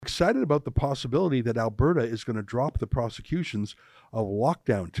excited about the possibility that Alberta is going to drop the prosecutions of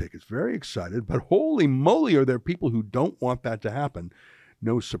lockdown tickets. Very excited, but holy moly, are there people who don't want that to happen?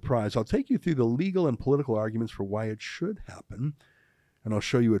 No surprise. I'll take you through the legal and political arguments for why it should happen, and I'll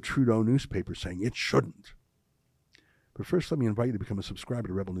show you a Trudeau newspaper saying it shouldn't. But first, let me invite you to become a subscriber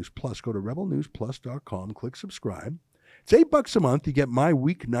to Rebel News Plus. Go to rebelnewsplus.com, click subscribe. It's $8 a month. You get my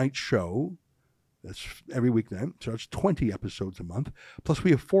weeknight show. That's every weeknight. So it's 20 episodes a month. Plus, we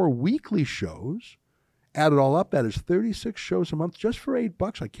have 4 weekly shows. Add it all up, that is 36 shows a month just for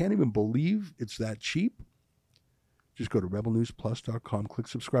 $8. I can't even believe it's that cheap. Just go to rebelnewsplus.com, click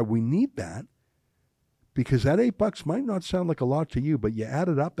subscribe. We need that because that $8 might not sound like a lot to you, but you add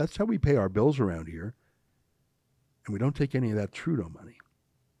it up. That's how we pay our bills around here. And we don't take any of that Trudeau money.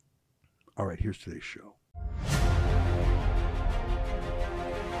 All right, here's today's show.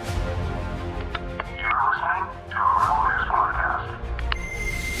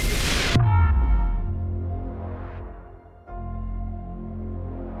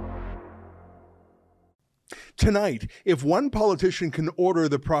 Tonight, if one politician can order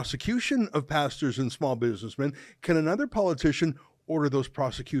the prosecution of pastors and small businessmen, can another politician order those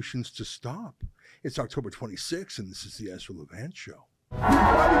prosecutions to stop? It's October 26th, and this is the Ezra Levant Show.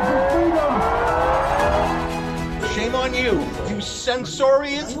 Shame on you, you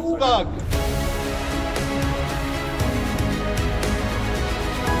censorious bug.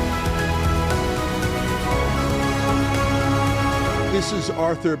 This is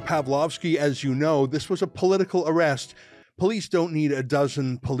Arthur Pawlowski. As you know, this was a political arrest. Police don't need a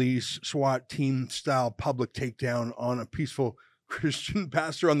dozen police SWAT team style public takedown on a peaceful Christian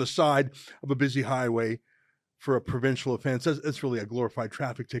pastor on the side of a busy highway for a provincial offense. That's really a glorified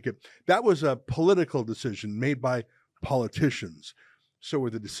traffic ticket. That was a political decision made by politicians. So were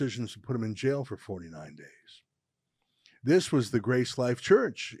the decisions to put him in jail for 49 days. This was the Grace Life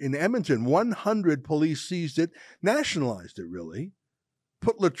Church in Edmonton. 100 police seized it, nationalized it really,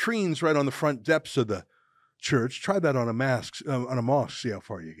 put latrines right on the front steps of the church. Try that on a mosque, see how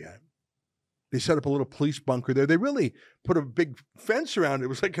far you get. They set up a little police bunker there. They really put a big fence around it. It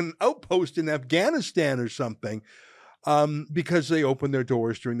was like an outpost in Afghanistan or something, because they opened their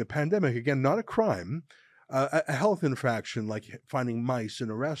doors during the pandemic. Again, not a crime, a health infraction like finding mice in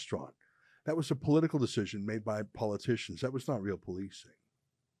a restaurant. That was a political decision made by politicians. That was not real policing.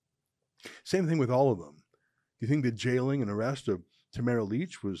 Same thing with all of them. Do you think the jailing and arrest of Tamara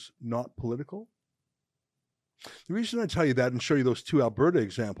Lich was not political? The reason I tell you that and show you those 2 Alberta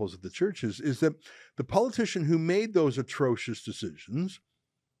examples of the churches is that the politician who made those atrocious decisions,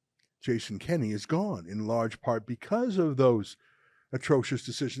 Jason Kenney, is gone in large part because of those atrocious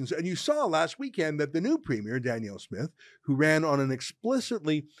decisions. And you saw last weekend that the new premier, Danielle Smith, who ran on an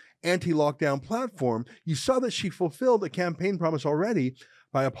explicitly anti-lockdown platform, you saw that she fulfilled a campaign promise already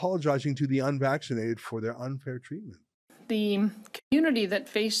by apologizing to the unvaccinated for their unfair treatment. The community that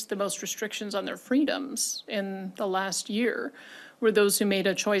faced the most restrictions on their freedoms in the last year were those who made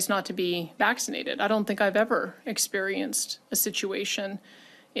a choice not to be vaccinated. I don't think I've ever experienced a situation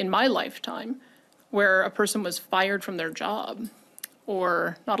in my lifetime where a person was fired from their job,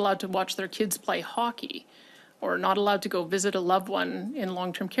 or not allowed to watch their kids play hockey, or not allowed to go visit a loved one in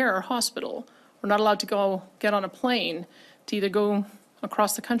long-term care or hospital, or not allowed to go get on a plane to either go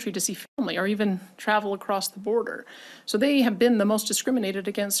across the country to see family or even travel across the border. So they have been the most discriminated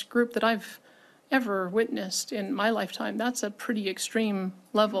against group that I've ever witnessed in my lifetime. That's a pretty extreme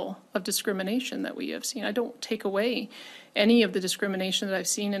level of discrimination that we have seen. I don't take away any of the discrimination that I've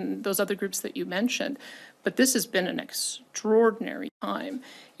seen in those other groups that you mentioned, but this has been an extraordinary time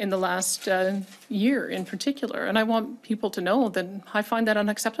in the last year in particular. And I want people to know that I find that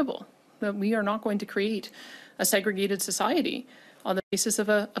unacceptable, that we are not going to create a segregated society on the basis of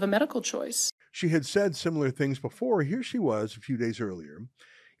a medical choice. She had said similar things before. Here she was a few days earlier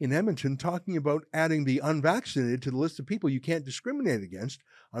in Edmonton talking about adding the unvaccinated to the list of people you can't discriminate against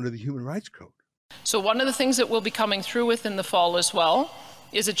under the Human Rights Code. So one of the things that we'll be coming through with in the fall as well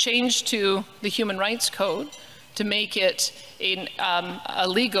is a change to the Human Rights Code to make it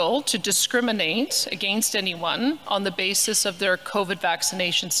illegal to discriminate against anyone on the basis of their COVID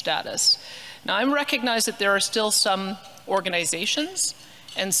vaccination status. Now, I recognize that there are still some organizations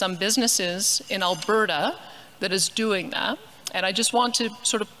and some businesses in Alberta that is doing that. And I just want to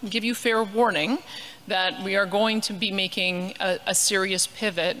sort of give you fair warning that we are going to be making a serious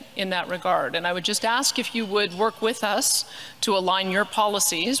pivot in that regard. And I would just ask if you would work with us to align your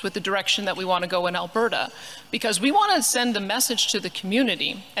policies with the direction that we want to go in Alberta, because we want to send a message to the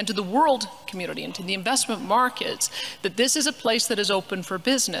community and to the world community and to the investment markets that this is a place that is open for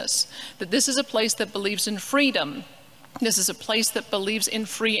business, that this is a place that believes in freedom, This is a place that believes in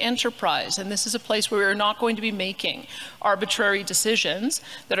free enterprise, and this is a place where we're not going to be making arbitrary decisions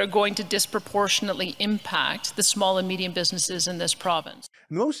that are going to disproportionately impact the small and medium businesses in this province.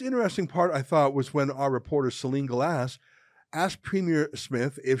 And the most interesting part, I thought, was when our reporter Celine Glass asked Premier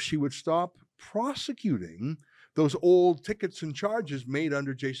Smith if she would stop prosecuting those old tickets and charges made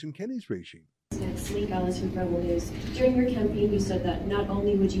under Jason Kenney's regime. Celine Glass from Rebel News. During your campaign, you said that not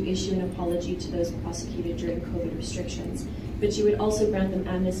only would you issue an apology to those prosecuted during COVID restrictions, but you would also grant them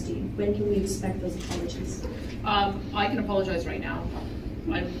amnesty. When can we expect those apologies? I can apologize right now.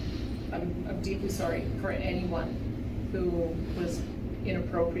 I'm deeply sorry for anyone who was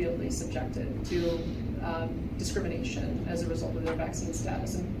inappropriately subjected to discrimination as a result of their vaccine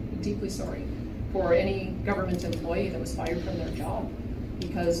status. I'm deeply sorry for any government employee that was fired from their job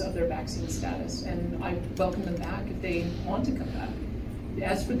because of their vaccine status, and I welcome them back if they want to come back.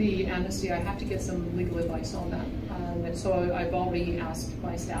 As for the amnesty, I have to get some legal advice on that, and so I've already asked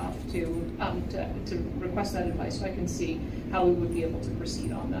my staff to request that advice so I can see how we would be able to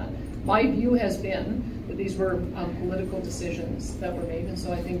proceed on that. My view has been that these were political decisions that were made, and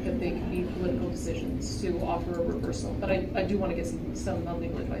so I think that they can be political decisions to offer a reversal, but I do want to get some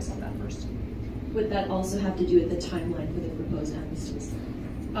legal advice on that first. Would that also have to do with the timeline for the proposed amnesties?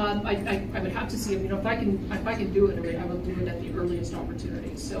 I would have to see if I can do it, I will do it at the earliest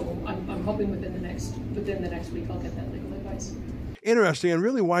opportunity. So I'm hoping within the next week I'll get that legal advice. Interesting, and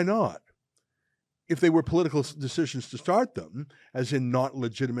really, why not? If they were political decisions to start them, as in not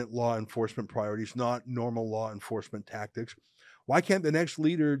legitimate law enforcement priorities, not normal law enforcement tactics, why can't the next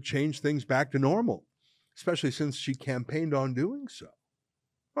leader change things back to normal, especially since she campaigned on doing so?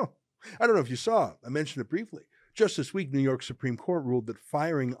 I don't know if you saw, I mentioned it briefly. Just this week, New York Supreme Court ruled that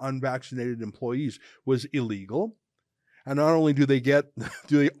firing unvaccinated employees was illegal. And not only do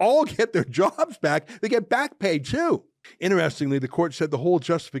they all get their jobs back, they get back pay too. Interestingly, the court said the whole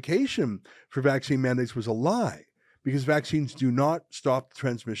justification for vaccine mandates was a lie because vaccines do not stop the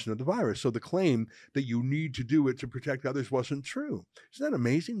transmission of the virus. So the claim that you need to do it to protect others wasn't true. Isn't that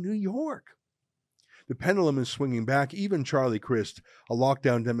amazing? New York. The pendulum is swinging back. Even Charlie Crist, a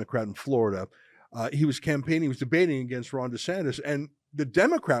lockdown Democrat in Florida, he was debating against Ron DeSantis, and the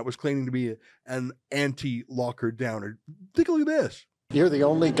Democrat was claiming to be an anti-locker downer. Take a look at this. You're the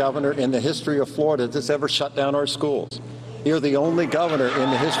only governor in the history of Florida that's ever shut down our schools. You're the only governor in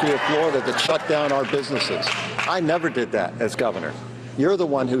the history of Florida that shut down our businesses. I never did that as governor. You're the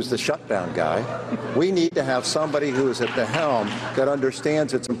one who's the shutdown guy. We need to have somebody who is at the helm that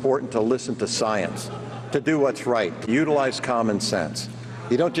understands it's important to listen to science, to do what's right, to utilize common sense.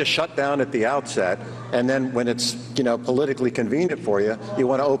 You don't just shut down at the outset, and then when it's politically convenient for you, you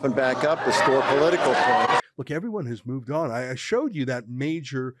want to open back up to score political points. Look, everyone has moved on. I showed you that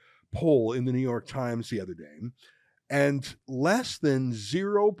major poll in the New York Times the other day, and less than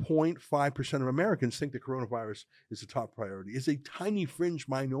 0.5% of Americans think the coronavirus is a top priority. It's a tiny fringe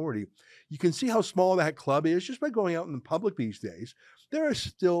minority. You can see how small that club is just by going out in the public these days. There are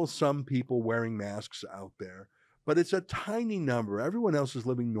still some people wearing masks out there, but it's a tiny number. Everyone else is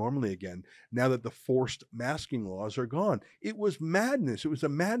living normally again now that the forced masking laws are gone. It was madness. It was a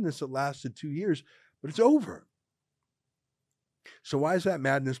madness that lasted 2 years, but it's over. So why is that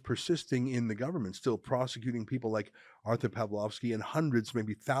madness persisting in the government, still prosecuting people like Arthur Pawlowski and hundreds,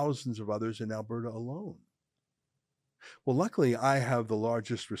 maybe thousands of others in Alberta alone? Well, luckily, I have the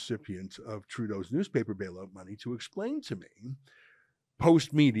largest recipient of Trudeau's newspaper bailout money to explain to me.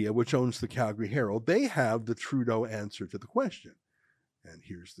 Post Media, which owns the Calgary Herald, they have the Trudeau answer to the question. And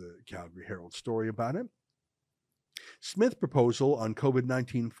here's the Calgary Herald story about it. Smith proposal on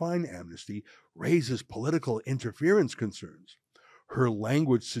COVID-19 fine amnesty raises political interference concerns. Her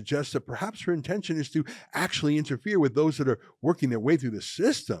language suggests that perhaps her intention is to actually interfere with those that are working their way through the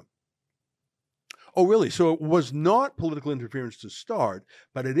system. Oh, really? So it was not political interference to start,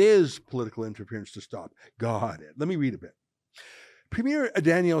 but it is political interference to stop. Got it. Let me read a bit. Premier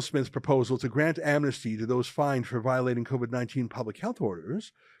Danielle Smith's proposal to grant amnesty to those fined for violating COVID-19 public health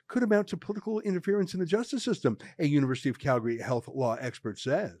orders could amount to political interference in the justice system, a University of Calgary health law expert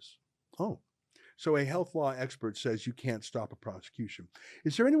says. Oh, so a health law expert says you can't stop a prosecution.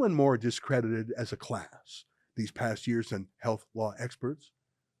 Is there anyone more discredited as a class these past years than health law experts?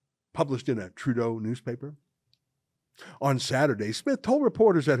 Published in a Trudeau newspaper. On Saturday, Smith told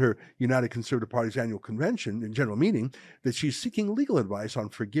reporters at her United Conservative Party's annual convention and general meeting that she's seeking legal advice on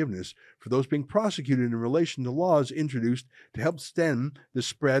forgiveness for those being prosecuted in relation to laws introduced to help stem the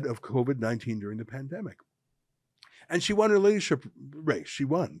spread of COVID-19 during the pandemic. And she won her leadership race. She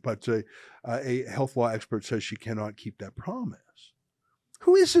won, but a health law expert says she cannot keep that promise.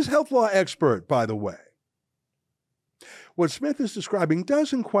 Who is this health law expert, by the way? What Smith is describing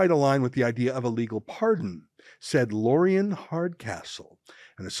doesn't quite align with the idea of a legal pardon, said Lorian Hardcastle,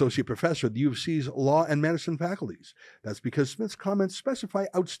 an associate professor at the U of C's Law and Medicine faculties. That's because Smith's comments specify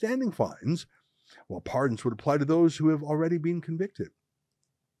outstanding fines, while pardons would apply to those who have already been convicted.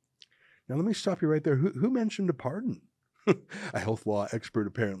 Now, let me stop you right there. Who mentioned a pardon? A health law expert,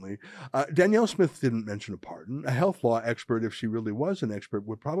 apparently. Danielle Smith didn't mention a pardon. A health law expert, if she really was an expert,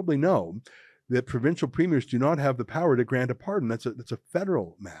 would probably know that provincial premiers do not have the power to grant a pardon. That's a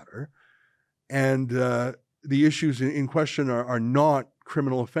federal matter. And the issues in question are not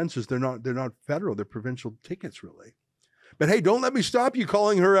criminal offenses. They're not federal. They're provincial tickets, really. But hey, don't let me stop you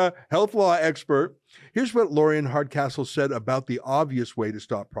calling her a health law expert. Here's what Lorian Hardcastle said about the obvious way to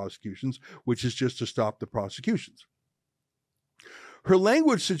stop prosecutions, which is just to stop the prosecutions. Her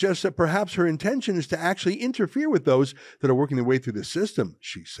language suggests that perhaps her intention is to actually interfere with those that are working their way through the system,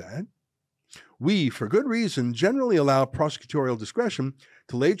 she said. We, for good reason, generally allow prosecutorial discretion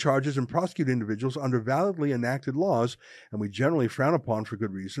to lay charges and prosecute individuals under validly enacted laws, and we generally frown upon, for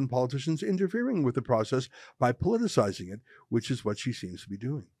good reason, politicians interfering with the process by politicizing it, which is what she seems to be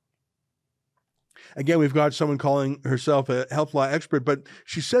doing. Again, we've got someone calling herself a health law expert, but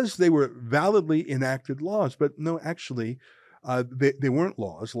she says they were validly enacted laws. But no, actually, they weren't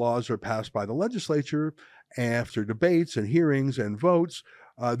laws. Laws are passed by the legislature after debates and hearings and votes.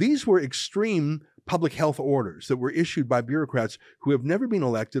 These were extreme public health orders that were issued by bureaucrats who have never been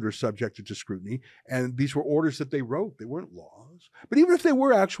elected or subjected to scrutiny. And these were orders that they wrote. They weren't laws. But even if they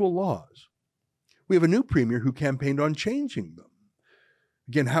were actual laws, we have a new premier who campaigned on changing them.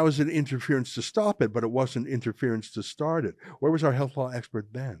 Again, how is it interference to stop it, but it wasn't interference to start it? Where was our health law expert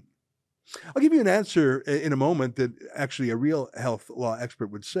then? I'll give you an answer in a moment that actually a real health law expert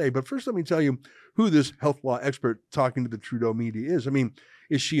would say. But first, let me tell you who this health law expert talking to the Trudeau media is. I mean,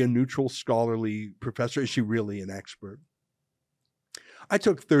 is she a neutral scholarly professor? Is she really an expert? I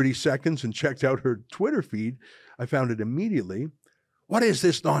took 30 seconds and checked out her Twitter feed. I found it immediately. What is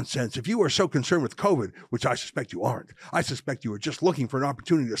this nonsense? If you are so concerned with COVID, which I suspect you aren't, I suspect you are just looking for an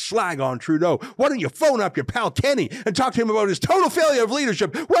opportunity to slag on Trudeau. Why don't you phone up your pal Kenny and talk to him about his total failure of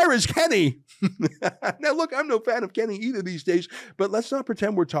leadership? Where is Kenny? Now, look, I'm no fan of Kenny either these days, but let's not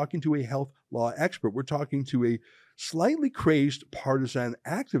pretend we're talking to a health law expert. We're talking to a slightly crazed partisan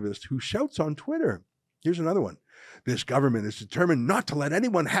activist who shouts on Twitter. Here's another one. This government is determined not to let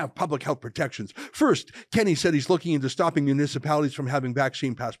anyone have public health protections. First, Kenny said he's looking into stopping municipalities from having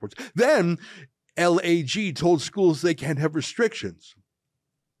vaccine passports. Then, LAG told schools they can't have restrictions.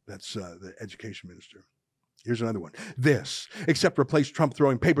 That's the education minister. Here's another one. This, except replace Trump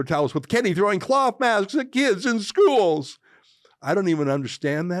throwing paper towels with Kenny throwing cloth masks at kids in schools. I don't even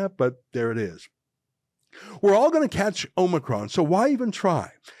understand that, but there it is. We're all going to catch Omicron, so why even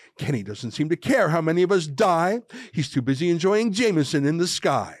try? Kenny doesn't seem to care how many of us die. He's too busy enjoying Jameson in the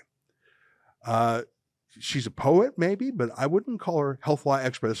sky. She's a poet, maybe, but I wouldn't call her health law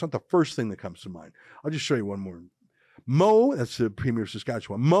expert. That's not the first thing that comes to mind. I'll just show you one more. Mo, that's the Premier of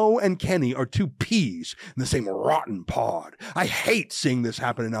Saskatchewan, Mo and Kenny are two peas in the same rotten pod. I hate seeing this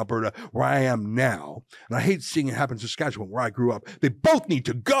happen in Alberta, where I am now, and I hate seeing it happen in Saskatchewan, where I grew up. They both need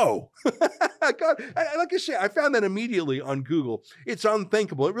to go. God, like I say, I found that immediately on Google. It's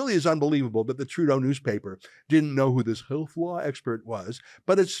unthinkable. It really is unbelievable that the Trudeau newspaper didn't know who this health law expert was,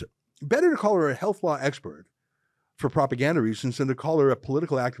 but it's better to call her a health law expert for propaganda reasons than to call her a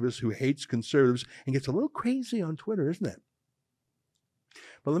political activist who hates conservatives and gets a little crazy on Twitter, isn't it?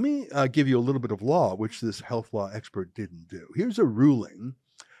 But let me give you a little bit of law, which this health law expert didn't do. Here's a ruling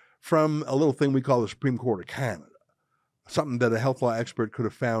from a little thing we call the Supreme Court of Canada, something that a health law expert could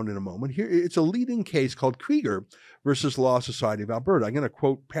have found in a moment. Here, it's a leading case called Krieger versus Law Society of Alberta. I'm going to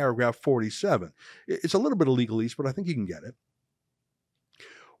quote paragraph 47. It's a little bit of legalese, but I think you can get it.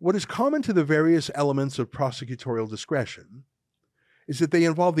 What is common to the various elements of prosecutorial discretion is that they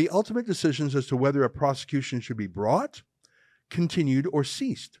involve the ultimate decisions as to whether a prosecution should be brought, continued, or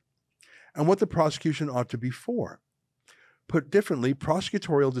ceased, and what the prosecution ought to be for. Put differently,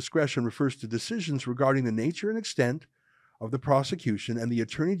 prosecutorial discretion refers to decisions regarding the nature and extent of the prosecution and the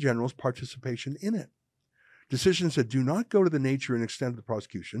Attorney General's participation in it. Decisions that do not go to the nature and extent of the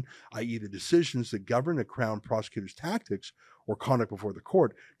prosecution, i.e. the decisions that govern a Crown prosecutor's tactics or conduct before the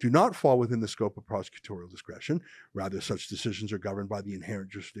court, do not fall within the scope of prosecutorial discretion. Rather, such decisions are governed by the inherent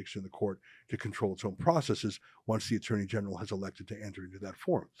jurisdiction of the court to control its own processes once the Attorney General has elected to enter into that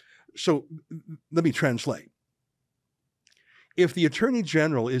forum. So let me translate. If the Attorney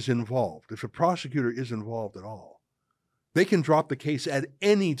General is involved, if a prosecutor is involved at all, they can drop the case at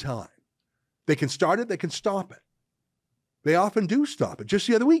any time. They can start it, they can stop it. They often do stop it. Just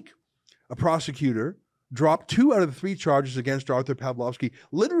the other week, a prosecutor dropped 2 out of the 3 charges against Arthur Pawlowski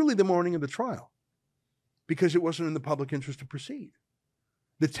literally the morning of the trial because it wasn't in the public interest to proceed.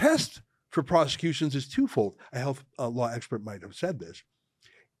 The test for prosecutions is twofold. A health law expert might have said this.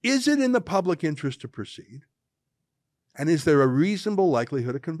 Is it in the public interest to proceed? And is there a reasonable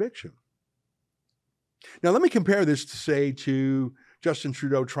likelihood of conviction? Now, let me compare this, to Justin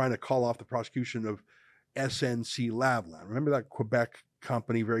Trudeau trying to call off the prosecution of SNC Lavalin. Remember that Quebec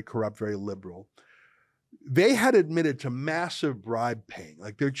company, very corrupt, very liberal? They had admitted to massive bribe paying.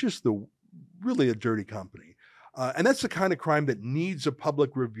 Like, they're just really a dirty company. And that's the kind of crime that needs a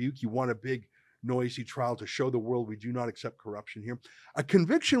public rebuke. You want a big, noisy trial to show the world we do not accept corruption here. A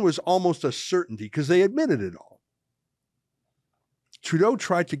conviction was almost a certainty because they admitted it all. Trudeau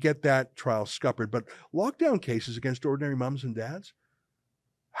tried to get that trial scuppered, but lockdown cases against ordinary moms and dads,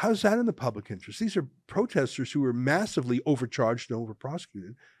 how's that in the public interest? These are protesters who were massively overcharged and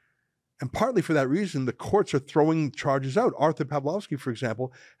overprosecuted. And partly for that reason, the courts are throwing charges out. Arthur Pawlowski, for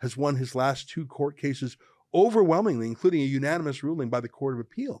example, has won his last 2 court cases overwhelmingly, including a unanimous ruling by the Court of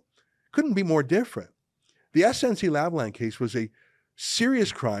Appeal. Couldn't be more different. The SNC Lavalin case was a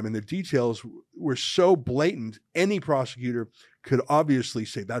serious crime, and the details were so blatant, any prosecutor could obviously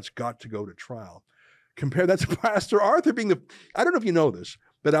say that's got to go to trial. Compare that to Pastor Arthur being I don't know if you know this,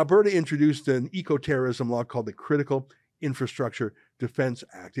 but Alberta introduced an eco-terrorism law called the Critical Infrastructure Defense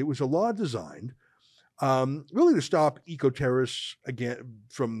Act. It was a law designed really to stop eco-terrorists again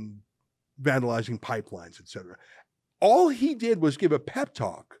from vandalizing pipelines, etc. All he did was give a pep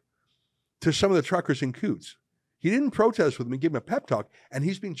talk to some of the truckers in Coutts. He didn't protest with them. He gave him a pep talk, and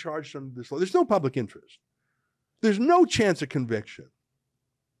he's being charged under this law. There's no public interest. There's no chance of conviction.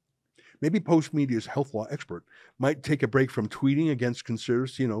 Maybe Postmedia's health law expert might take a break from tweeting against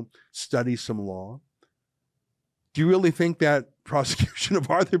conservatives, study some law. Do you really think that prosecution of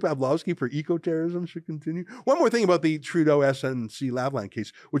Arthur Pawlowski for eco-terrorism should continue? One more thing about the Trudeau SNC Lavalin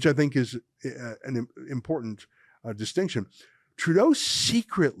case, which I think is an important distinction. Trudeau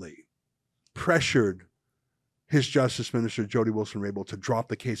secretly pressured his Justice Minister, Jody Wilson-Raybould, to drop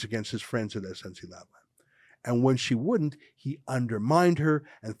the case against his friends at SNC Lavalin. And when she wouldn't, he undermined her,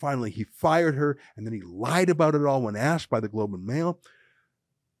 and finally he fired her, and then he lied about it all when asked by the Globe and Mail.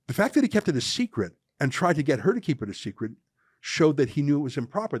 The fact that he kept it a secret and tried to get her to keep it a secret showed that he knew it was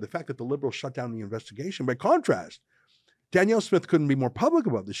improper. The fact that the Liberals shut down the investigation. By contrast, Danielle Smith couldn't be more public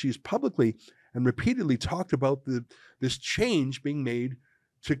about this. She's publicly and repeatedly talked about this change being made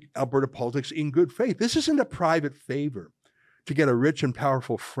to Alberta politics in good faith. This isn't a private favor to get a rich and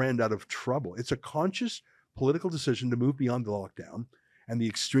powerful friend out of trouble. It's a conscious political decision to move beyond the lockdown and the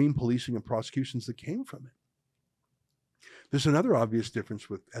extreme policing and prosecutions that came from it. There's another obvious difference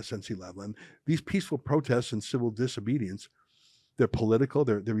with SNC Lavalin. These peaceful protests and civil disobedience, they're political,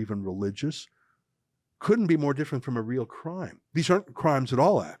 they're even religious, couldn't be more different from a real crime. These aren't crimes at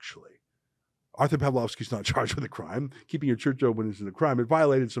all, actually. Arthur Pawlowski's not charged with a crime. Keeping your church open isn't a crime. It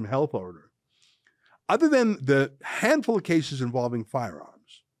violated some health order. Other than the handful of cases involving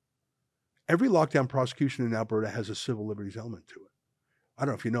firearms, every lockdown prosecution in Alberta has a civil liberties element to it. I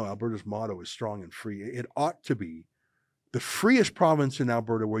don't know if you know, Alberta's motto is strong and free. It ought to be the freest province in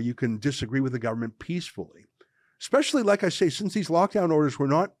Alberta where you can disagree with the government peacefully. Especially, like I say, since these lockdown orders were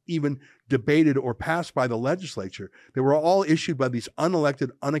not even debated or passed by the legislature, they were all issued by these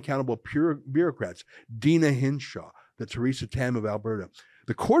unelected, unaccountable bureaucrats, Dina Hinshaw, the Theresa Tam of Alberta.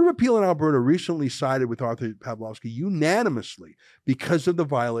 The Court of Appeal in Alberta recently sided with Arthur Pawlowski unanimously because of the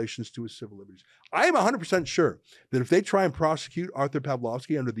violations to his civil liberties. I am 100% sure that if they try and prosecute Arthur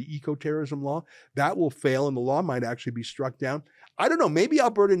Pawlowski under the eco-terrorism law, that will fail and the law might actually be struck down. I don't know, maybe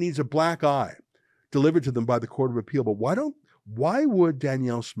Alberta needs a black eye delivered to them by the Court of Appeal, but why would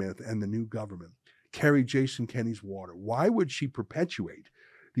Danielle Smith and the new government carry Jason Kenney's water? Why would she perpetuate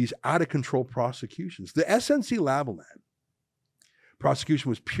these out-of-control prosecutions? The SNC Lavalin prosecution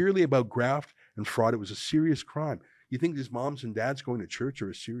was purely about graft and fraud. It was a serious crime. You think these moms and dads going to church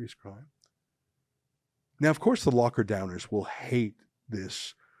are a serious crime? Now, of course, the locker downers will hate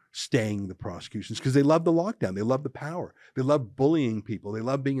this staying the prosecutions because they love the lockdown. They love the power. They love bullying people. They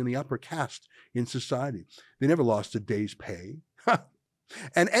love being in the upper caste in society. They never lost a day's pay.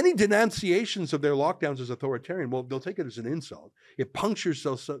 And any denunciations of their lockdowns as authoritarian, well, they'll take it as an insult. It punctures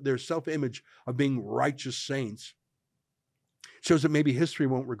their self-image of being righteous saints. Shows that maybe history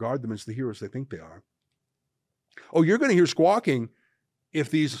won't regard them as the heroes they think they are. Oh, you're going to hear squawking if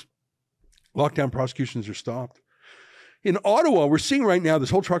these lockdown prosecutions are stopped. In Ottawa, we're seeing right now,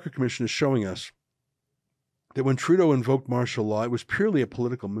 this whole Trucker Commission is showing us that when Trudeau invoked martial law, it was purely a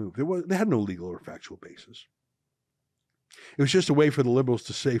political move. They had no legal or factual basis. It was just a way for the Liberals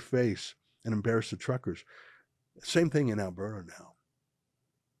to save face and embarrass the truckers. Same thing in Alberta now.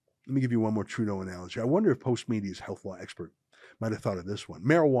 Let me give you one more Trudeau analogy. I wonder if Postmedia's health law expert might have thought of this one.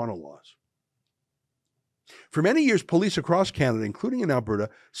 Marijuana laws. For many years, police across Canada, including in Alberta,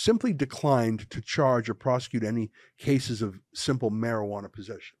 simply declined to charge or prosecute any cases of simple marijuana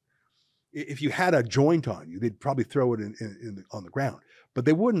possession. If you had a joint on you, they'd probably throw it on the ground, but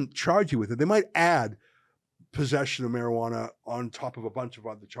they wouldn't charge you with it. They might add possession of marijuana on top of a bunch of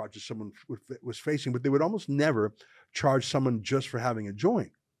other charges someone was facing, but they would almost never charge someone just for having a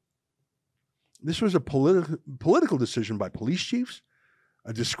joint. This was a political decision by police chiefs,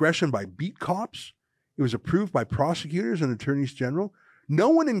 a discretion by beat cops. It was approved by prosecutors and attorneys general. No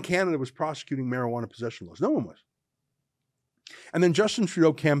one in Canada was prosecuting marijuana possession laws. No one was. And then Justin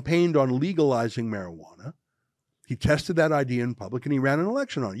Trudeau campaigned on legalizing marijuana. He tested that idea in public and he ran an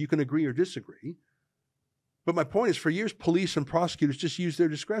election on it. You can agree or disagree. But my point is, for years, police and prosecutors just used their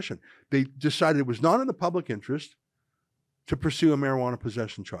discretion. They decided it was not in the public interest to pursue a marijuana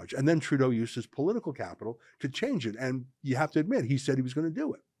possession charge. And then Trudeau used his political capital to change it. And you have to admit, he said he was going to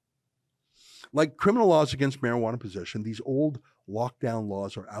do it. Like criminal laws against marijuana possession, these old lockdown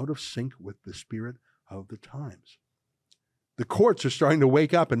laws are out of sync with the spirit of the times. The courts are starting to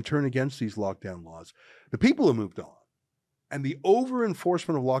wake up and turn against these lockdown laws. The people have moved on. And the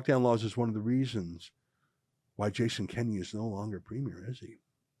over-enforcement of lockdown laws is one of the reasons why Jason Kenney is no longer premier, is he?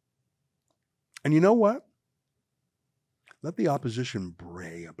 And you know what? Let the opposition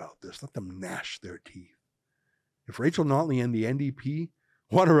bray about this. Let them gnash their teeth. If Rachel Notley and the NDP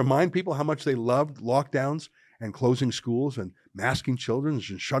want to remind people how much they loved lockdowns and closing schools and masking children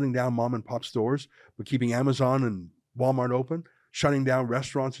and shutting down mom and pop stores, but keeping Amazon and Walmart open, shutting down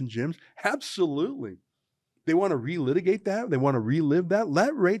restaurants and gyms, absolutely. They want to relitigate that. They want to relive that.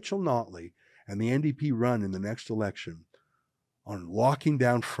 Let Rachel Notley and the NDP run in the next election on locking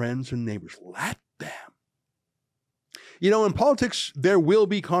down friends and neighbors. Let them. You know, in politics, there will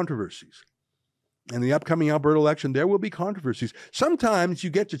be controversies. In the upcoming Alberta election, there will be controversies. Sometimes you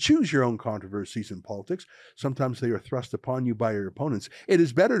get to choose your own controversies in politics. Sometimes they are thrust upon you by your opponents. It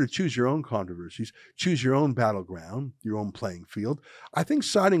is better to choose your own controversies, choose your own battleground, your own playing field. I think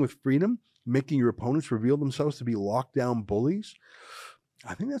siding with freedom, making your opponents reveal themselves to be lockdown bullies,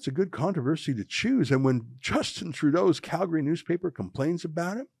 I think that's a good controversy to choose. And when Justin Trudeau's Calgary newspaper complains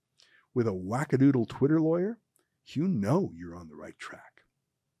about it with a wackadoodle Twitter lawyer, you know you're on the right track.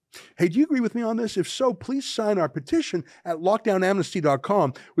 Hey, do you agree with me on this? If so, please sign our petition at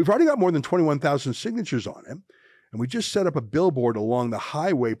lockdownamnesty.com. We've already got more than 21,000 signatures on it, and we just set up a billboard along the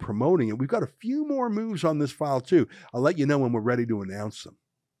highway promoting it. We've got a few more moves on this file, too. I'll let you know when we're ready to announce them.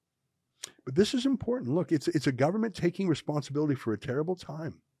 But this is important. Look, it's a government taking responsibility for a terrible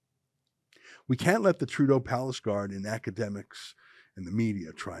time. We can't let the Trudeau Palace Guard and academics and the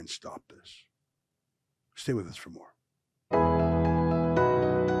media try and stop this. Stay with us for more.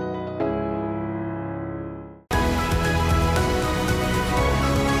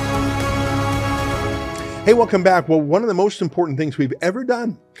 Hey, welcome back. Well, one of the most important things we've ever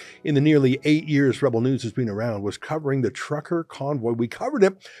done in the nearly 8 years Rebel News has been around was covering the trucker convoy. We covered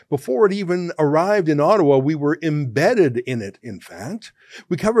it before it even arrived in Ottawa. We were embedded in it, in fact.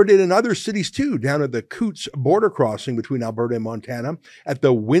 We covered it in other cities too, down at the Coots border crossing between Alberta and Montana, at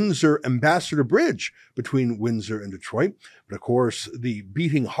the Windsor Ambassador Bridge between Windsor and Detroit. But of course, the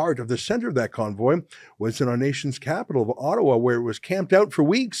beating heart of the center of that convoy was in our nation's capital of Ottawa, where it was camped out for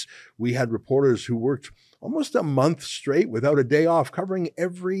weeks. We had reporters who worked almost a month straight without a day off, covering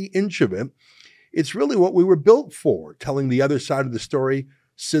every inch of it. It's really what we were built for, telling the other side of the story,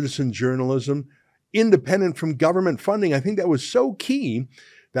 citizen journalism, independent from government funding. I think that was so key.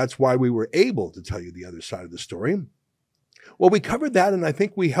 That's why we were able to tell you the other side of the story. Well, we covered that, and I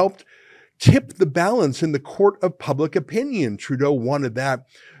think we helped tip the balance in the court of public opinion. Trudeau wanted that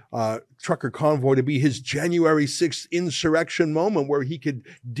trucker convoy to be his January 6th insurrection moment where he could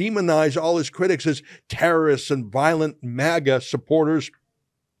demonize all his critics as terrorists and violent MAGA supporters,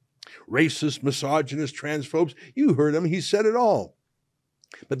 racist, misogynist, transphobes. You heard him. He said it all.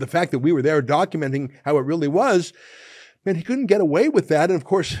 But the fact that we were there documenting how it really was, man, he couldn't get away with that. And of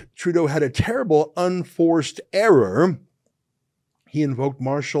course, Trudeau had a terrible unforced error. He invoked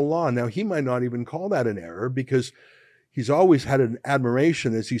martial law. Now, he might not even call that an error because he's always had an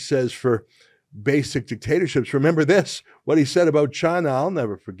admiration, as he says, for basic dictatorships. Remember this, what he said about China, I'll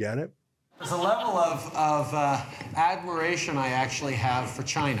never forget it. There's a level of admiration I actually have for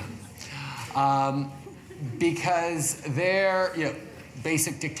China because their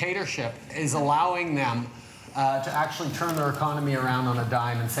basic dictatorship is allowing them to actually turn their economy around on a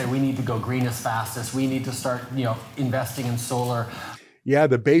dime and say, we need to go green as fast as we need to start investing in solar. Yeah,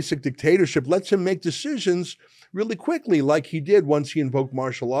 the basic dictatorship lets him make decisions really quickly, like he did once he invoked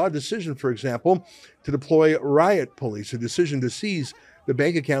martial law. A decision, for example, to deploy riot police, a decision to seize the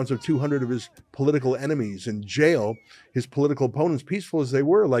bank accounts of 200 of his political enemies and jail his political opponents, peaceful as they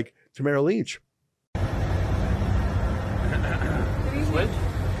were, like Tamara Leach. Switch?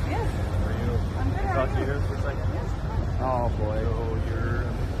 Yes. Are you? I'm good. Talk to you here for a second? Yes. Oh boy. So you're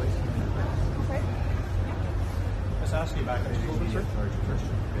okay. Just ask you back up, sir.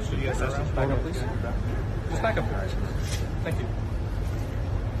 Should you guys back up, please? Just back up, guys. Thank you.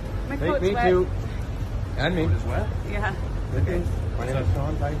 My coat's me wet. too. And me. It's wet? Yeah. Okay. My name is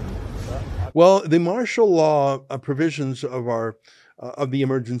Sean. Thank you. Well, the martial law provisions of the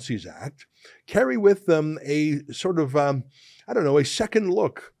Emergencies Act carry with them a sort of, a second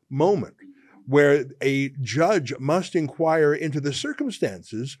look moment where a judge must inquire into the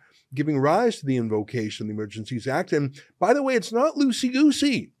circumstances giving rise to the invocation of the Emergencies Act. And by the way, it's not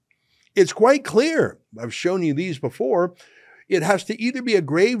loosey-goosey. It's quite clear. I've shown you these before. It has to either be a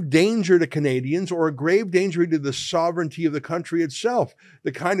grave danger to Canadians or a grave danger to the sovereignty of the country itself.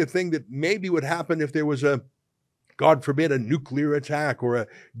 The kind of thing that maybe would happen if there was God forbid, a nuclear attack or a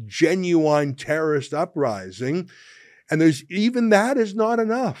genuine terrorist uprising. And even that is not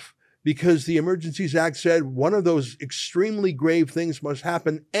enough, because the Emergencies Act said one of those extremely grave things must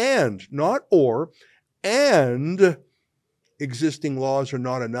happen, and existing laws are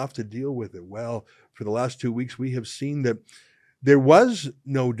not enough to deal with it. Well, for the last 2 weeks, we have seen that there was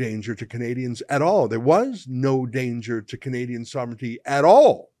no danger to Canadians at all. There was no danger to Canadian sovereignty at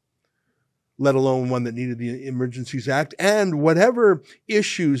all, let alone one that needed the Emergencies Act. And whatever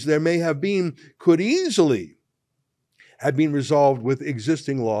issues there may have been could easily have been resolved with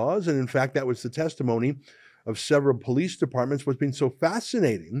existing laws. And in fact, that was the testimony of several police departments. What's been so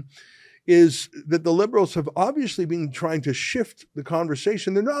fascinating is that the Liberals have obviously been trying to shift the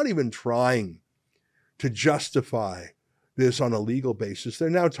conversation. They're not even trying to justify this on a legal basis. They're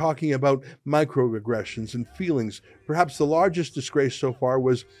now talking about microaggressions and feelings. Perhaps the largest disgrace so far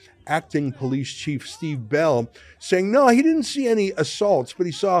was acting police chief Steve Bell saying, no, he didn't see any assaults, but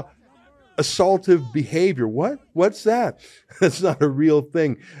he saw assaultive behavior. What? What's that? That's not a real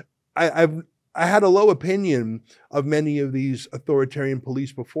thing. I had a low opinion of many of these authoritarian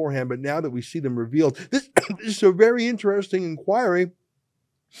police beforehand, but now that we see them revealed, this is a very interesting inquiry.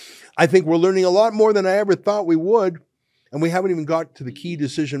 I think we're learning a lot more than I ever thought we would. And we haven't even got to the key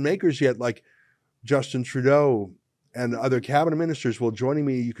decision makers yet, like Justin Trudeau and other cabinet ministers. Well, joining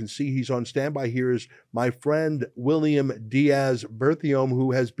me, you can see he's on standby here, is my friend William Diaz-Berthiaume,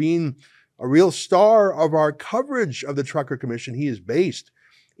 who has been a real star of our coverage of the Trucker Commission. He is based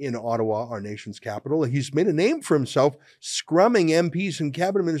in Ottawa, our nation's capital. He's made a name for himself scrumming MPs and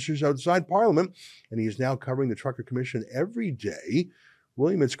cabinet ministers outside Parliament, and he is now covering the Trucker Commission every day.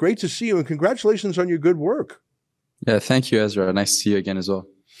 William, it's great to see you, and congratulations on your good work. Yeah, thank you, Ezra. Nice to see you again as well.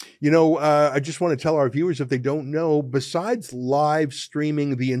 You know, I just want to tell our viewers, if they don't know, besides live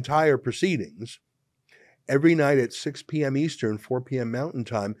streaming the entire proceedings, every night at 6 p.m. Eastern, 4 p.m. Mountain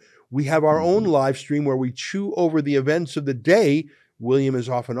Time, we have our own live stream where we chew over the events of the day. William is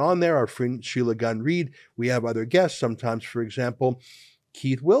often on there, our friend Sheila Gunn-Reid. We have other guests sometimes, for example,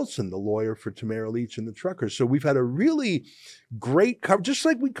 Keith Wilson, the lawyer for Tamara Leach and the truckers. So we've had a really great cover, just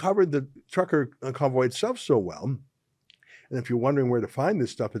like we covered the trucker convoy itself so well. And if you're wondering where to find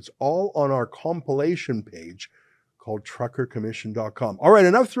this stuff, it's all on our compilation page called truckercommission.com. All right,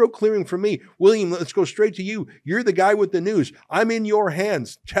 enough throat clearing from me. William, let's go straight to you. You're the guy with the news. I'm in your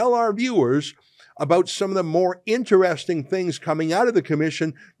hands. Tell our viewers about some of the more interesting things coming out of the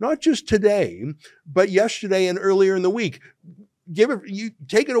commission, not just today, but yesterday and earlier in the week.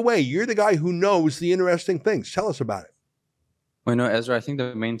 Take it away. You're the guy who knows the interesting things. Tell us about it. Well, Ezra, I think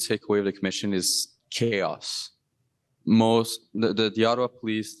the main takeaway of the commission is chaos. The Ottawa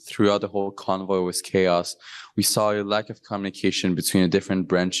police throughout the whole convoy was chaos. We saw a lack of communication between the different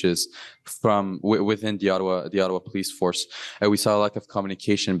branches from within the Ottawa police force. We saw a lack of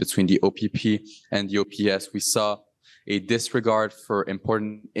communication between the OPP and the OPS. We saw a disregard for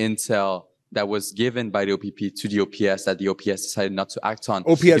important intel that was given by the OPP to the OPS that the OPS decided not to act on.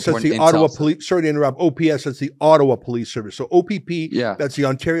 OPS, that's the Ottawa Police, sorry to interrupt, OPS, that's the Ottawa Police Service. So OPP, that's the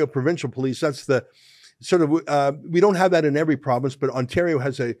Ontario Provincial Police. That's the sort of, we don't have that in every province, but Ontario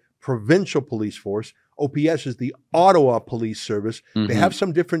has a provincial police force. OPS is the Ottawa Police Service. Mm-hmm. They have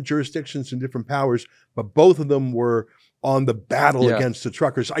some different jurisdictions and different powers, but both of them were on the battle against the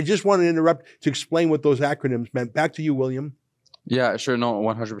truckers. I just want to interrupt to explain what those acronyms meant. Back to you, William. Yeah, sure. No,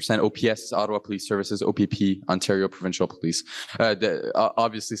 100%. OPS is Ottawa Police Services, OPP, Ontario Provincial Police.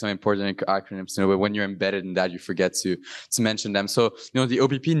 Obviously, some important acronyms to know, but when you're embedded in that, you forget to mention them. So, the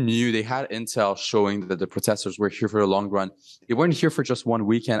OPP knew they had intel showing that the protesters were here for the long run. They weren't here for just one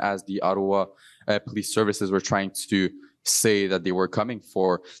weekend, as the Ottawa Police Services were trying to say that they were coming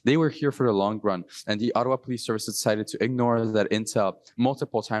for. They were here for the long run, and the Ottawa Police Service decided to ignore that intel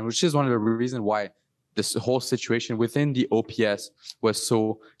multiple times, which is one of the reasons why this whole situation within the OPS was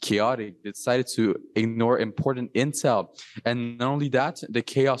so chaotic. They decided to ignore important intel, and not only that, the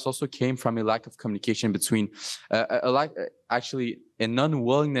chaos also came from a lack of communication between an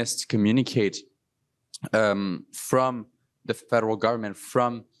unwillingness to communicate from the federal government,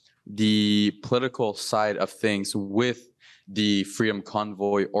 from the political side of things with the Freedom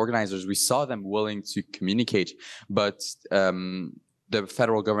Convoy organizers. We saw them willing to communicate, but the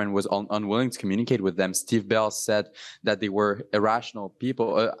federal government was unwilling to communicate with them. Steve Bell said that they were irrational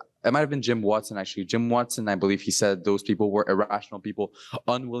people. It might have been Jim Watson, actually. Jim Watson, I believe he said those people were irrational people,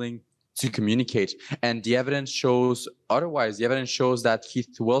 unwilling to communicate. And the evidence shows otherwise. The evidence shows that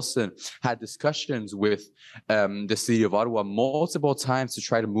Keith Wilson had discussions with the city of Ottawa multiple times to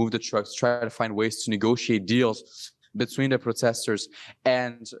try to move the trucks, try to find ways to negotiate deals between the protesters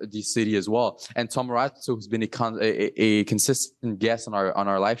and the city as well. And Tom Morazzo, who's been a consistent guest on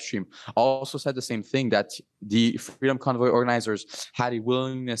our live stream, also said the same thing, that the Freedom Convoy organizers had a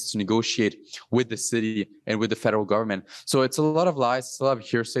willingness to negotiate with the city and with the federal government. So it's a lot of lies, it's a lot of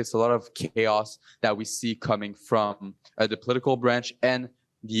hearsay, it's a lot of chaos that we see coming from the political branch and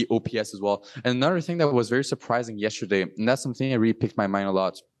the OPS as well. And another thing that was very surprising yesterday, and that's something that really piqued my mind a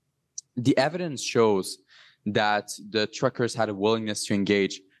lot, the evidence shows that the truckers had a willingness to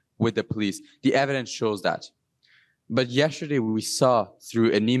engage with the police. The evidence shows that. But yesterday we saw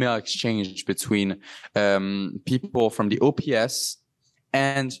through an email exchange between people from the OPS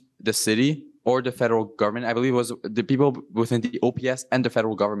and the city or the federal government, I believe it was the people within the OPS and the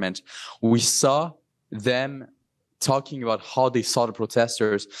federal government, we saw them talking about how they saw the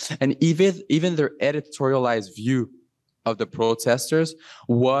protesters, and even their editorialized view of the protesters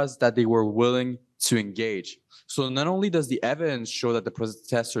was that they were willing to engage. So not only does the evidence show that the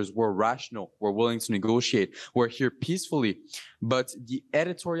protesters were rational, were willing to negotiate, were here peacefully, but the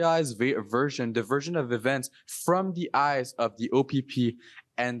editorialized version, the version of events from the eyes of the OPP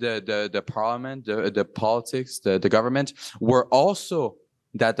and the parliament, the politics, the government, were also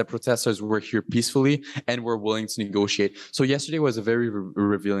that the protesters were here peacefully and were willing to negotiate. So yesterday was a very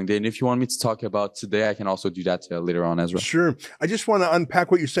revealing day. And if you want me to talk about today, I can also do that later on, Ezra. Sure. I just want to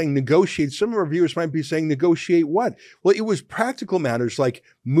unpack what you're saying, negotiate. Some of our viewers might be saying negotiate what? Well, it was practical matters like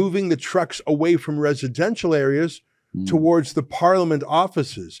moving the trucks away from residential areas towards the parliament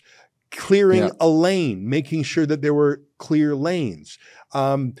offices, clearing a lane, making sure that there were clear lanes,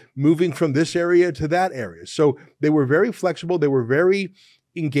 moving from this area to that area. So they were very flexible. They were very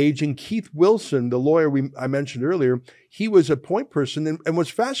engaging. Keith Wilson, the lawyer I mentioned earlier, he was a point person. And what's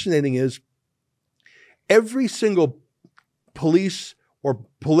fascinating is every single police or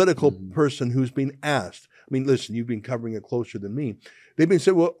political person who's been asked, I mean, listen, you've been covering it closer than me. They've been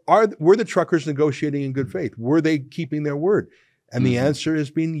saying, well, were the truckers negotiating in good faith? Were they keeping their word? And the answer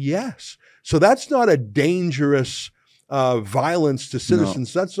has been yes. So that's not a dangerous violence to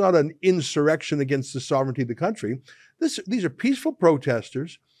citizens. No. That's not an insurrection against the sovereignty of the country. These are peaceful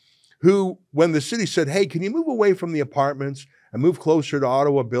protesters who, when the city said, hey, can you move away from the apartments and move closer to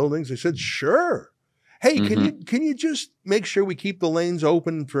Ottawa buildings? They said, sure. Hey, can you just make sure we keep the lanes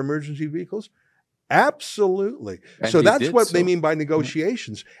open for emergency vehicles? Absolutely. And so that's what they mean by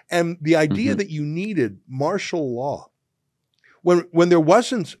negotiations. And the idea that you needed martial law when there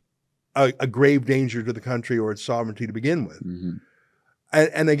wasn't a grave danger to the country or its sovereignty to begin with.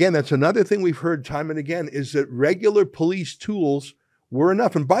 And again, that's another thing we've heard time and again, is that regular police tools were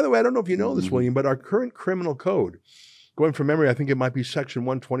enough. And by the way, I don't know if you know this, William, but our current criminal code, going from memory, I think it might be section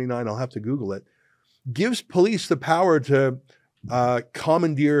 129, I'll have to Google it, gives police the power to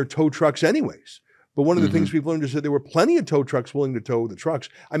commandeer tow trucks anyways. But one of the things we've learned is that there were plenty of tow trucks willing to tow the trucks.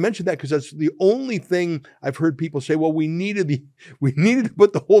 I mentioned that because that's the only thing I've heard people say, well, we needed to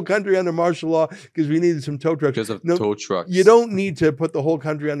put the whole country under martial law because we needed some tow trucks. Because of tow trucks. You don't need to put the whole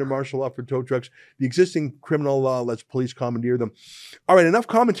country under martial law for tow trucks. The existing criminal law lets police commandeer them. All right, enough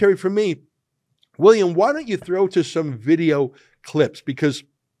commentary from me. William, why don't you throw to some video clips? Because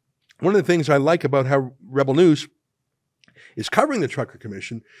one of the things I like about how Rebel News is covering the Trucker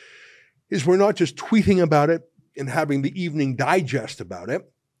Commission is we're not just tweeting about it and having the evening digest about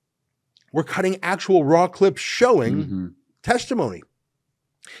it. We're cutting actual raw clips showing testimony.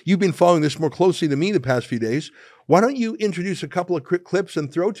 You've been following this more closely than me the past few days. Why don't you introduce a couple of clips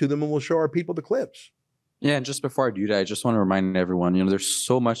and throw to them, and we'll show our people the clips? Yeah, and just before I do that, I just want to remind everyone, there's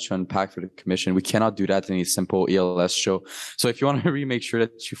so much to unpack for the commission. We cannot do that in a simple ELS show. So if you want to really make sure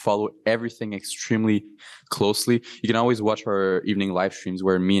that you follow everything extremely closely, you can always watch our evening live streams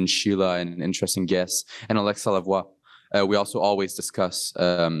where me and Sheila and interesting guests and Alexa Lavoie, we also always discuss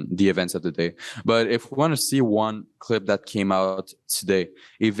the events of the day. But if we want to see one clip that came out today,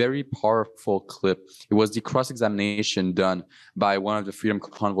 a very powerful clip, it was the cross-examination done by one of the Freedom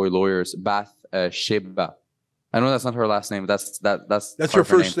Convoy lawyers, Bath Sheba. I know that's not her last name. That's her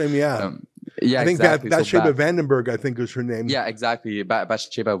first name. Yeah. Yeah, I think exactly. Bathsheba Vandenberg, I think, is her name. Yeah, exactly.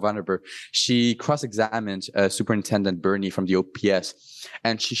 Bathsheba Vandenberg. She cross-examined Superintendent Bernie from the OPS,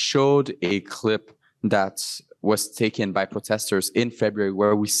 and she showed a clip that was taken by protesters in February,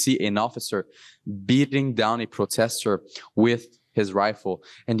 where we see an officer beating down a protester with his rifle.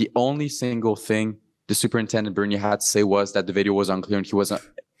 And the only single thing the Superintendent Bernie had to say was that the video was unclear and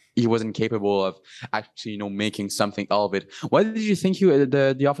he wasn't capable of actually, making something out of it. What did you think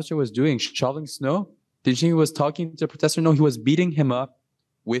the officer was doing? Shoveling snow? Did you think he was talking to the protester? No, he was beating him up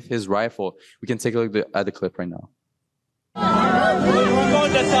with his rifle. We can take a look at the clip right now. We're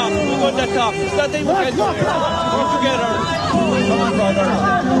going to top. We're going to top. There's nothing we can do here. We're together. Come on, brother.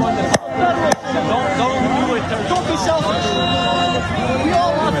 Don't do it. Don't be selfish. We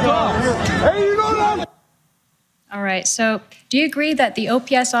all want to go. Hey, you know that? All right, so do you agree that the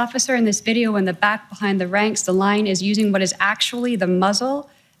OPS officer in this video in the back behind the ranks, the line, is using what is actually the muzzle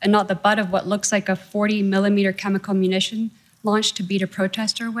and not the butt of what looks like a 40-millimeter chemical munition launched to beat a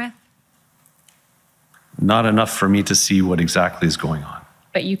protester with? Not enough for me to see what exactly is going on.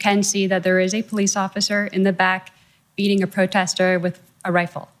 But you can see that there is a police officer in the back beating a protester with a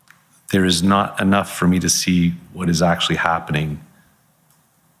rifle. There is not enough for me to see what is actually happening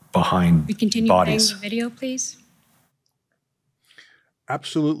behind We continue bodies. playing the video, please.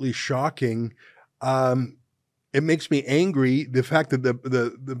 Absolutely shocking. It makes me angry, the fact that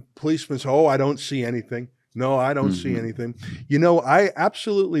the policeman says, I don't see anything. No, I don't see anything. I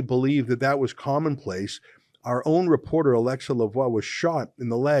absolutely believe that was commonplace. Our own reporter, Alexa Lavoie, was shot in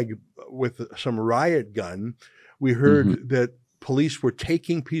the leg with some riot gun. We heard that police were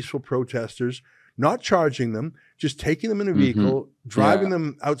taking peaceful protesters, not charging them, just taking them in a vehicle, driving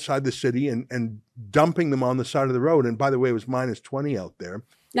them outside the city and dumping them on the side of the road. And by the way, it was -20 out there.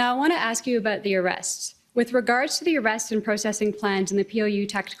 Now, I want to ask you about the arrests. With regards to the arrest and processing plans and the POU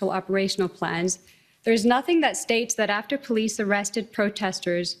tactical operational plans, there's nothing that states that after police arrested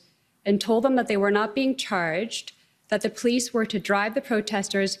protesters and told them that they were not being charged, that the police were to drive the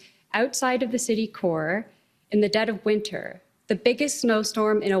protesters outside of the city core in the dead of winter, the biggest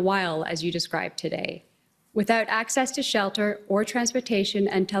snowstorm in a while, as you described today, without access to shelter or transportation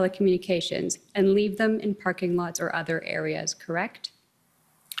and telecommunications, and leave them in parking lots or other areas, correct?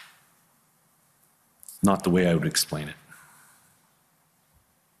 Not the way I would explain it.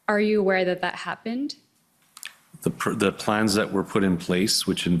 Are you aware that that happened? The plans that were put in place,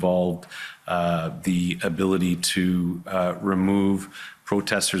 which involved the ability to remove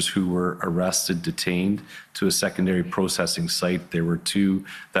protesters who were arrested, detained to a secondary processing site. There were two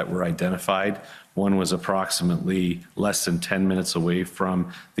that were identified. One was approximately less than 10 minutes away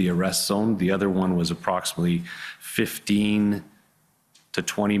from the arrest zone. The other one was approximately 15 to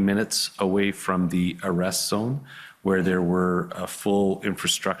 20 minutes away from the arrest zone, where there were a full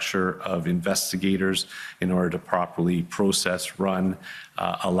infrastructure of investigators in order to properly process, run,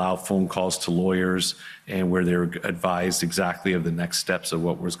 allow phone calls to lawyers, and where they were advised exactly of the next steps of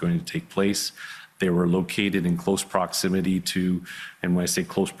what was going to take place. They were located in close proximity to, and when I say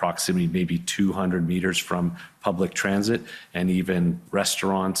close proximity, maybe 200 meters from public transit and even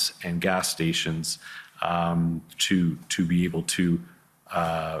restaurants and gas stations to be able to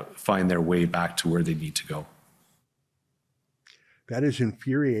find their way back to where they need to go. That is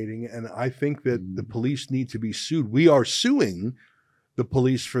infuriating, and I think that the police need to be sued. We are suing the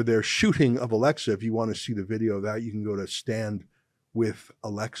police for their shooting of Alexa. If you want to see the video of that, you can go to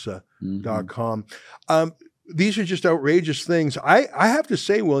standwithalexa.com. These are just outrageous things. I have to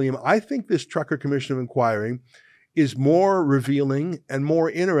say, William, I think this Trucker Commission of Inquiry is more revealing and more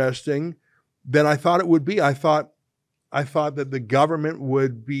interesting than I thought it would be. I thought that the government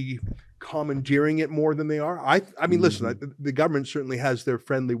would be commandeering it more than they are. I mean, listen, the government certainly has their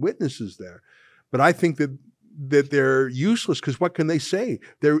friendly witnesses there, but I think that they're useless, because what can they say?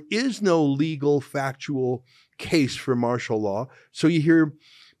 There is no legal, factual case for martial law. So you hear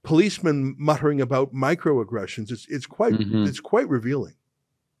policemen muttering about microaggressions. It's quite revealing.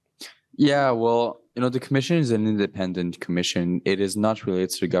 Yeah, well, the commission is an independent commission. It is not related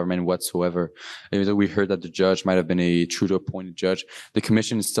to the government whatsoever. Even though we heard that the judge might have been a Trudeau-appointed judge, the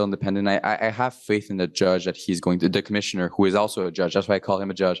commission is still independent. I have faith in the judge that he's going to, the commissioner, who is also a judge. That's why I call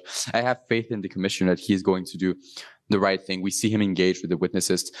him a judge. I have faith in the commissioner that he's going to do the right thing. We see him engage with the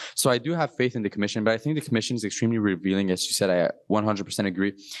witnesses. So I do have faith in the commission, but I think the commission is extremely revealing. As you said, I 100%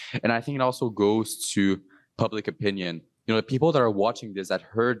 agree. And I think it also goes to public opinion. The people that are watching this, that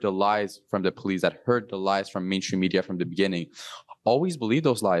heard the lies from the police, that heard the lies from mainstream media from the beginning, always believe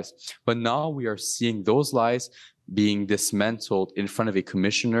those lies. But now we are seeing those lies being dismantled in front of a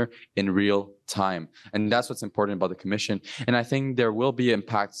commissioner in real time. And that's what's important about the commission. And I think there will be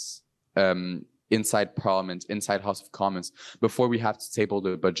impacts inside Parliament, inside House of Commons, before we have to table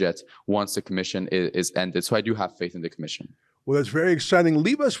the budget once the commission is ended. So I do have faith in the commission. Well, that's very exciting.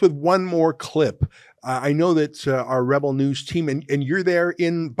 Leave us with one more clip. I know that our Rebel News team, and you're there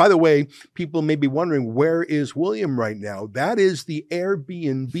by the way, people may be wondering, where is William right now? That is the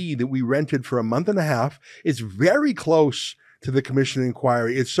Airbnb that we rented for a month and a half. It's very close to the commission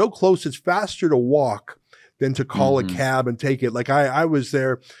inquiry. It's so close, it's faster to walk than to call a cab and take it. Like I was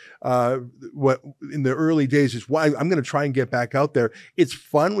there in the early days. Is why I'm going to try and get back out there. It's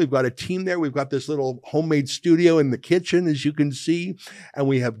fun. We've got a team there. We've got this little homemade studio in the kitchen, as you can see, and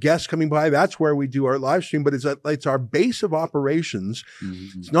we have guests coming by. That's where we do our live stream, but it's our base of operations.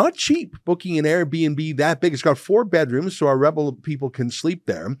 It's not cheap booking an Airbnb that big. It's got 4 bedrooms, so our Rebel people can sleep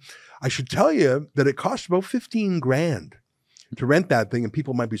there. I should tell you that it costs about $15,000 to rent that thing, and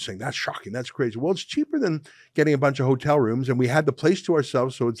people might be saying, that's shocking, that's crazy. Well, it's cheaper than getting a bunch of hotel rooms, and we had the place to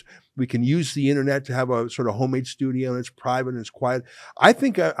ourselves, so we can use the internet to have a sort of homemade studio, and it's private and it's quiet. I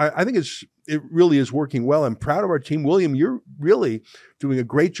think it really is working well. I'm proud of our team. William, you're really doing a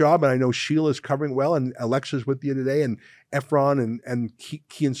great job, and I know Sheila's covering well, and Alexa's with you today, and Efron and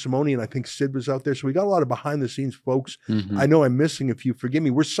Key and Simone, and I think Sid was out there. So we got a lot of behind the scenes folks. I know I'm missing a few. Forgive me.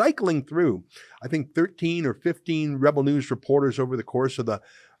 We're cycling through, I think, 13 or 15 Rebel News reporters over the course of the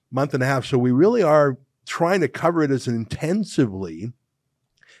month and a half. So we really are trying to cover it as intensively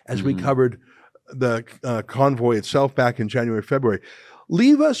as we covered the convoy itself back in January, February.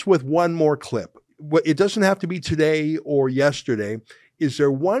 Leave us with one more clip. It doesn't have to be today or yesterday. Is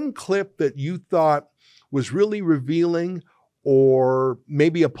there one clip that you thought was really revealing, or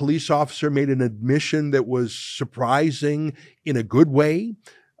maybe a police officer made an admission that was surprising in a good way?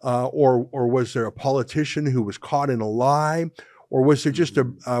 Or was there a politician who was caught in a lie? Or was there just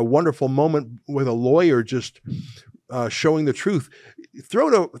a wonderful moment with a lawyer just showing the truth? Throw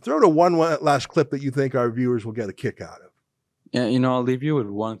to one last clip that you think our viewers will get a kick out of. Yeah, I'll leave you with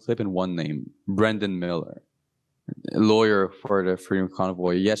one clip and one name: Brendan Miller, a lawyer for the Freedom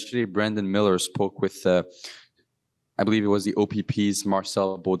Convoy. Yesterday, Brendan Miller spoke with, I believe it was the OPP's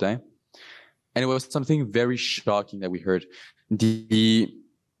Marcel Baudin. And it was something very shocking that we heard. The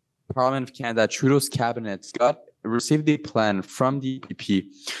Parliament of Canada, Trudeau's cabinet, received a plan from the OPP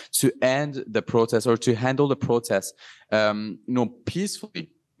to end the protest, or to handle the protest, peacefully.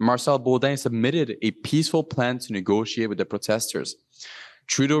 Marcel Baudin submitted a peaceful plan to negotiate with the protesters.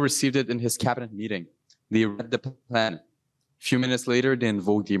 Trudeau received it in his cabinet meeting. They read the plan. A few minutes later, they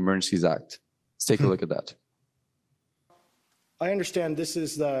invoked the Emergencies Act. Let's take a look at that. I understand this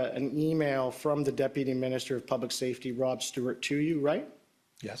is an email from the Deputy Minister of Public Safety, Rob Stewart, to you, right?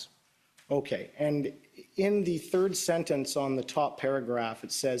 Yes. Okay. And in the third sentence on the top paragraph,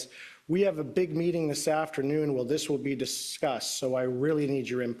 it says, "We have a big meeting this afternoon. Well, this will be discussed, so I really need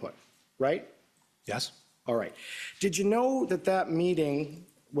your input," right? Yes. All right. Did you know that meeting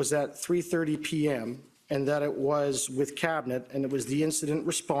was at 3:30 p.m. and that it was with Cabinet, and it was the incident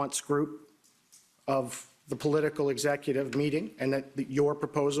response group of the political executive meeting, and that your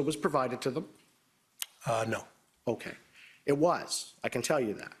proposal was provided to them? No. Okay. It was. I can tell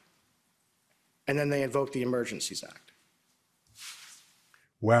you that. And then they invoked the Emergencies Act.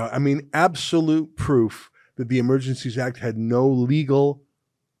 Wow. I mean, absolute proof that the Emergencies Act had no legal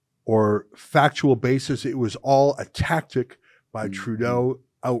or factual basis. It was all a tactic by Trudeau.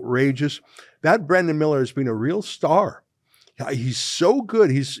 Outrageous. That Brendan Miller has been a real star. He's so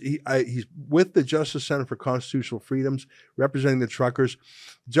good. He's with the Justice Center for Constitutional Freedoms, representing the truckers.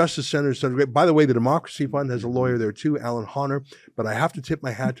 Justice Center has done great. By the way, the Democracy Fund has a lawyer there too, Alan Honor. But I have to tip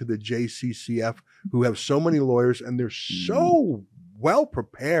my hat to the JCCF, who have so many lawyers, and they're so well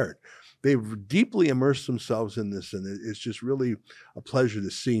prepared. They've deeply immersed themselves in this, and it's just really a pleasure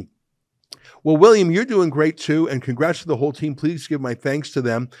to see. Well, William, you're doing great too, and congrats to the whole team. Please give my thanks to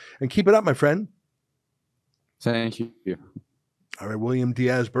them, and keep it up, my friend. Thank you. All right, William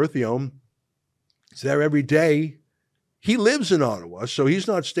Diaz Berthiaume is there every day, He lives in Ottawa, so he's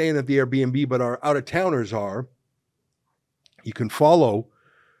not staying at the Airbnb, but our out-of-towners are. You can follow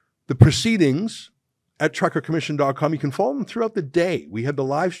the proceedings at truckercommission.com. You can follow them throughout the day. We had the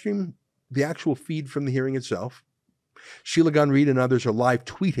live stream, the actual feed from the hearing itself. Sheila Gunn Reid and others are live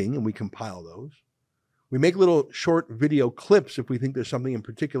tweeting, and we compile those. We make little short video clips if we think there's something in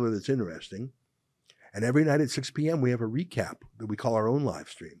particular that's interesting. And every night at 6 p.m., we have a recap that we call our own live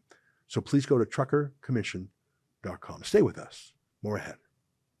stream. So please go to truckercommission.com. Stay with us. More ahead.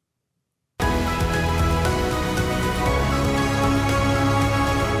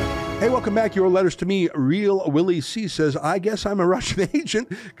 Hey, welcome back. Your letters to me. Real Willie C says, I guess I'm a Russian agent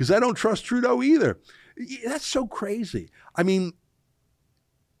because I don't trust Trudeau either. That's so crazy. I mean,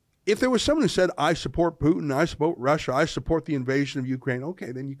 if there was someone who said, I support Putin, I support Russia, I support the invasion of Ukraine,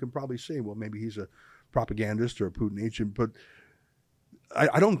 okay, then you can probably say, well, maybe he's a propagandist or a Putin agent. But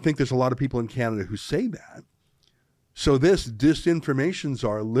I don't think there's a lot of people in Canada who say that. So this disinformation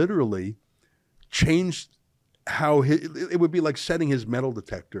czar literally changed how it would be like setting his metal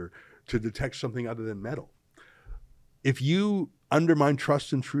detector to detect something other than metal. If you undermine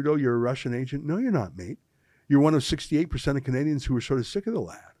trust in Trudeau, you're a Russian agent. No, you're not, mate. You're one of 68% of Canadians who are sort of sick of the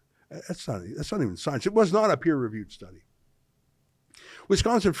lad. That's not even science. It was not a peer-reviewed study.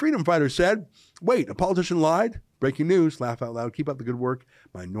 Wisconsin freedom fighter said, wait, a politician lied? Breaking news, laugh out loud, keep up the good work.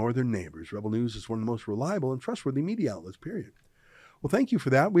 My northern neighbors. Rebel News is one of the most reliable and trustworthy media outlets, period. Well, thank you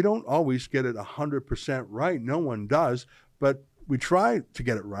for that. We don't always get it 100% right. No one does, but we try to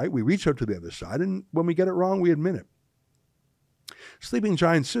get it right. We reach out to the other side, and when we get it wrong, we admit it. Sleeping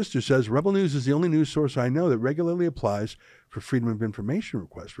Giant Sister says, Rebel News is the only news source I know that regularly applies for Freedom of Information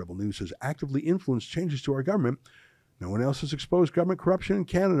requests. Rebel News has actively influenced changes to our government. No one else has exposed government corruption in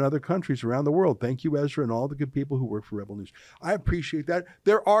Canada and other countries around the world. Thank you, Ezra, and all the good people who work for Rebel News. I appreciate that.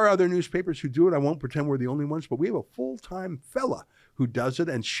 There are other newspapers who do it. I won't pretend we're the only ones, but we have a full-time fella who does it,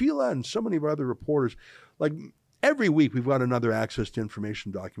 and Sheila and so many of our other reporters. Like every week, we've got another access to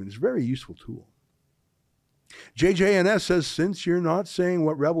information document. It's a very useful tool. JJNS says, since you're not saying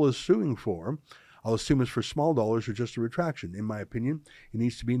what Rebel is suing for, I'll assume it's for small dollars or just a retraction. In my opinion, it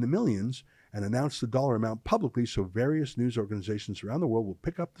needs to be in the millions and announce the dollar amount publicly so various news organizations around the world will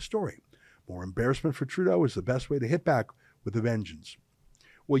pick up the story. More embarrassment for Trudeau is the best way to hit back with a vengeance.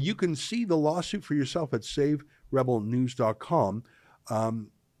 Well, you can see the lawsuit for yourself at SaveRebelNews.com.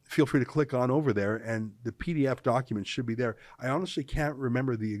 Feel free to click on over there, and the PDF document should be there. I honestly can't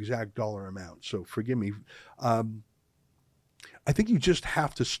remember the exact dollar amount, so forgive me. I think you just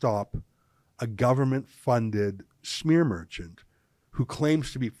have to stop a government-funded smear merchant who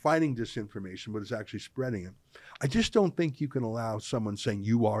claims to be fighting disinformation but is actually spreading it. I just don't think you can allow someone saying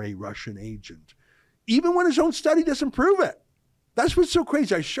you are a Russian agent, even when his own study doesn't prove it. That's what's so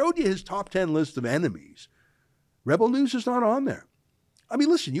crazy. I showed you his top 10 list of enemies. Rebel News is not on there. I mean,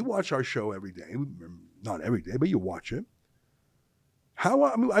 listen, you watch our show every day. Not every day, but you watch it.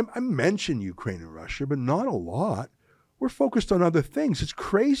 I mention Ukraine and Russia, but not a lot. We're focused on other things. It's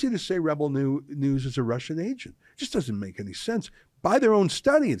crazy to say Rebel News is a Russian agent. It just doesn't make any sense. By their own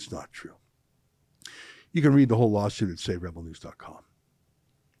study, it's not true. You can read the whole lawsuit at SaveRebelNews.com.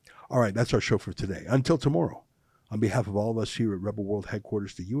 All right, that's our show for today. Until tomorrow, on behalf of all of us here at Rebel World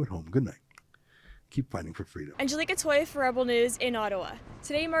Headquarters, to you at home, good night. Keep fighting for freedom. Angelica Toy for Rebel News in Ottawa.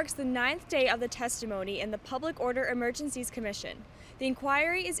 Today marks the 9th day of the testimony in the Public Order Emergencies Commission. The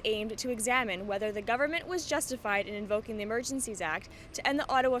inquiry is aimed to examine whether the government was justified in invoking the Emergencies Act to end the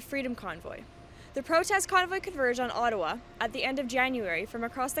Ottawa Freedom Convoy. The protest convoy converged on Ottawa at the end of January from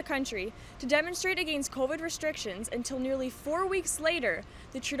across the country to demonstrate against COVID restrictions until nearly 4 weeks later,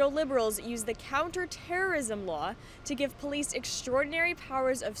 the Trudeau Liberals used the counter-terrorism law to give police extraordinary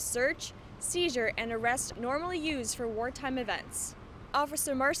powers of search, seizure, and arrest normally used for wartime events.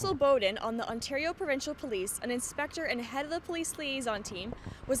 Officer Marcel Bowden on the Ontario Provincial Police, an inspector and head of the police liaison team,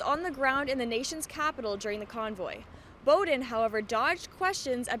 was on the ground in the nation's capital during the convoy. Bowden, however, dodged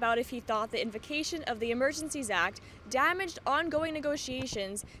questions about if he thought the invocation of the Emergencies Act damaged ongoing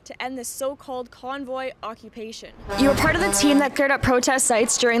negotiations to end the so-called convoy occupation. You were part of the team that cleared up protest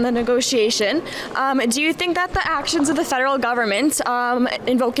sites during the negotiation. Do you think that the actions of the federal government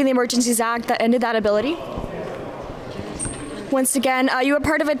invoking the Emergencies Act that ended that ability? Once again, you were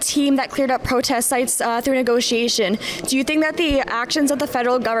part of a team that cleared up protest sites through negotiation. Do you think that the actions of the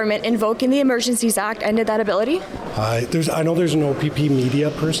federal government invoking the Emergencies Act ended that ability? I know there's an OPP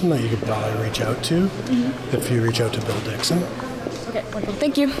media person that you could probably reach out to if you reach out to Bill Dixon. Okay, wonderful.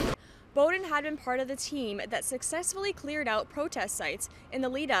 Thank you. Bowden had been part of the team that successfully cleared out protest sites in the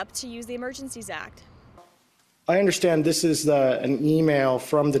lead up to use the Emergencies Act. I understand this is an email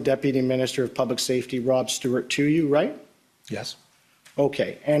from the Deputy Minister of Public Safety, Rob Stewart, to you, right? Yes.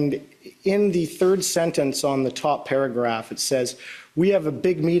 Okay, and in the third sentence on the top paragraph, it says, "We have a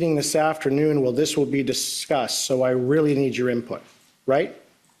big meeting this afternoon where this will be discussed, so I really need your input," right?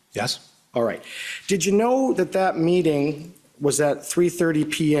 Yes. All right. Did you know that that meeting was at 3:30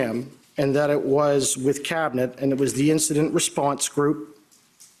 p.m. and that it was with Cabinet and it was the incident response group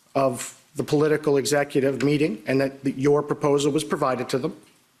of the political executive meeting and that your proposal was provided to them?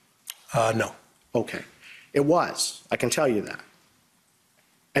 No. Okay. It was. I can tell you that.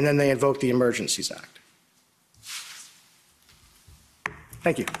 And then they invoked the Emergencies Act.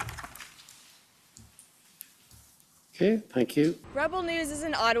 Thank you. Okay, thank you. Rebel News is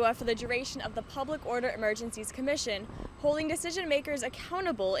in Ottawa for the duration of the Public Order Emergencies Commission, holding decision makers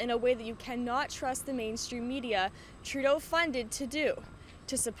accountable in a way that you cannot trust the mainstream media, Trudeau funded, to do.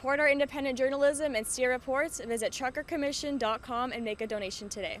 To support our independent journalism and steer reports, visit truckercommission.com and make a donation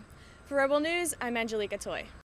today. For Rebel News, I'm Angelica Toy.